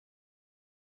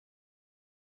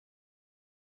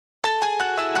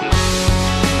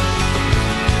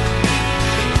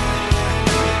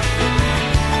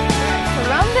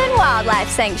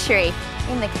sanctuary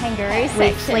in the kangaroo section.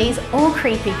 With fleas or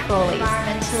creepy crawlies.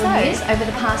 Environmental news over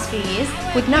the past few years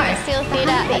would know. Seal theatre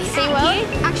at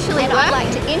SeaWorld Actually, and I'd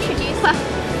like to introduce...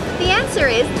 The answer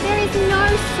is there is no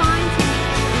scientific...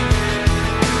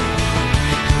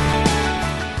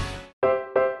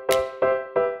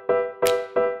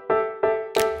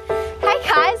 Hey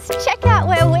guys, check out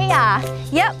where we are.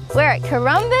 Yep, we're at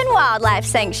Currumbin Wildlife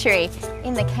Sanctuary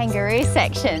in the kangaroo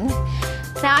section.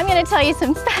 Now I'm going to tell you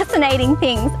some fascinating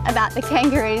things about the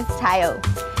kangaroo's tail.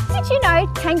 Did you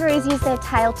know kangaroos use their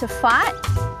tail to fight?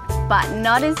 But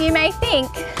not as you may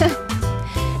think.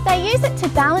 They use it to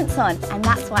balance on, and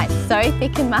that's why it's so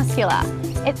thick and muscular.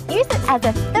 It uses it as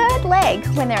a third leg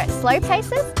when they're at slow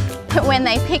paces, but when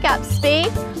they pick up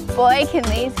speed, boy can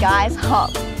these guys hop,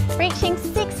 reaching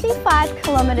 65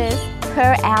 kilometres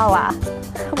per hour.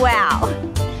 Wow.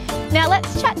 Now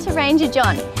let's chat to Ranger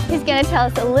John, who's going to tell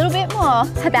us a little bit more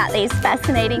about these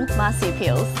fascinating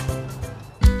marsupials.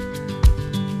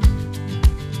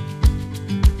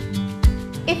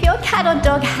 If your cat or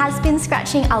dog has been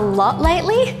scratching a lot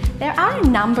lately, there are a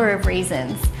number of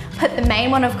reasons. But the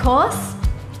main one, of course,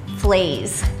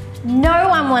 fleas. No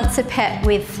one wants a pet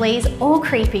with fleas or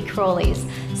creepy crawlies.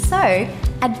 So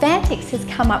Advantix has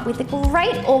come up with a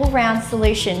great all-round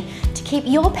solution to keep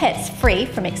your pets free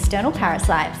from external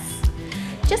parasites.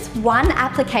 Just one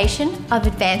application of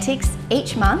Advantix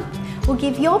each month will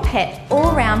give your pet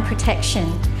all-round protection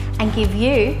and give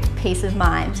you peace of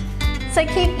mind. So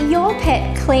keep your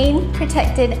pet clean,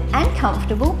 protected and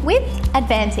comfortable with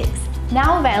Advantix,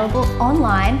 now available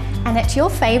online and at your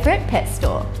favourite pet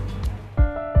store.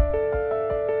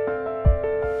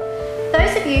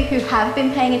 Those of you who have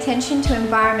been paying attention to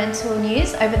environmental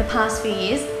news over the past few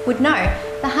years would know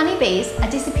the honeybees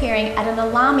are disappearing at an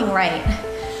alarming rate.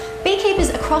 Beekeepers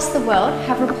across the world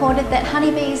have reported that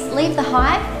honeybees leave the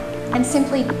hive and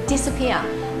simply disappear.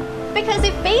 Because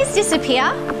if bees disappear,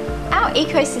 our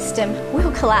ecosystem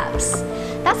will collapse.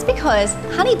 That's because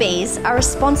honeybees are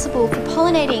responsible for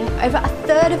pollinating over a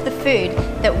third of the food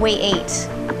that we eat.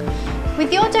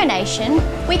 With your donation,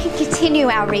 we can continue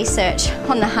our research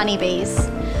on the honeybees.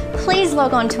 Please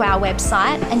log on to our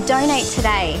website and donate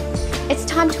today. It's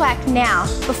time to act now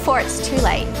before it's too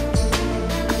late.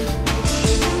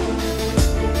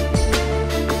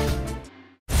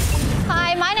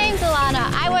 Hi, my name's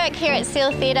Alana. I work here at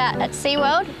Seal Theatre at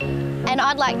SeaWorld, and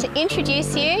I'd like to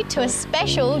introduce you to a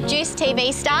special Juice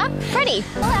TV star, Freddie.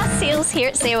 All our seals here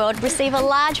at SeaWorld receive a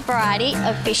large variety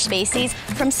of fish species,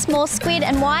 from small squid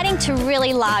and whiting to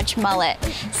really large mullet.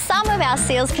 Some of our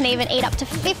seals can even eat up to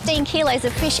 15 kilos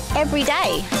of fish every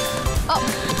day.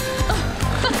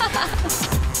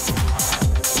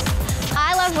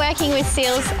 I love working with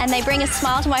seals, and they bring a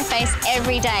smile to my face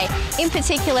every day. In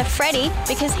particular, Freddie,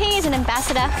 because he is an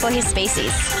ambassador for his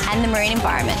species and the marine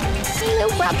environment. A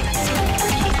little rub.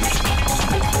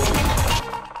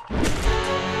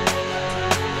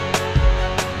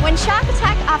 When shark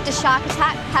attack after shark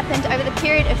attack happened over the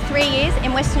period of 3 years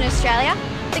in Western Australia,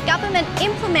 the government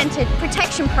implemented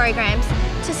protection programs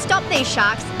to stop these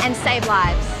sharks and save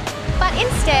lives. But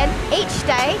instead, each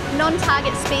day,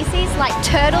 non-target species like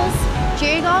turtles,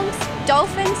 dugongs,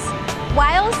 dolphins,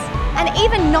 whales, and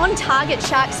even non-target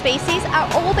shark species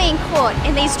are all being caught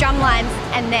in these drumlines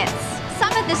and nets.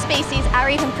 Some of the species are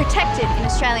even protected in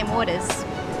Australian waters.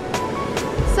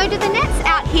 So do the nets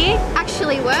out here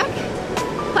actually work?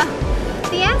 Well,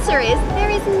 the answer is there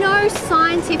is no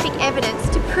scientific evidence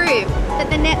to prove that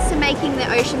the nets are making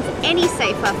the oceans any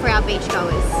safer for our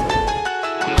beachgoers.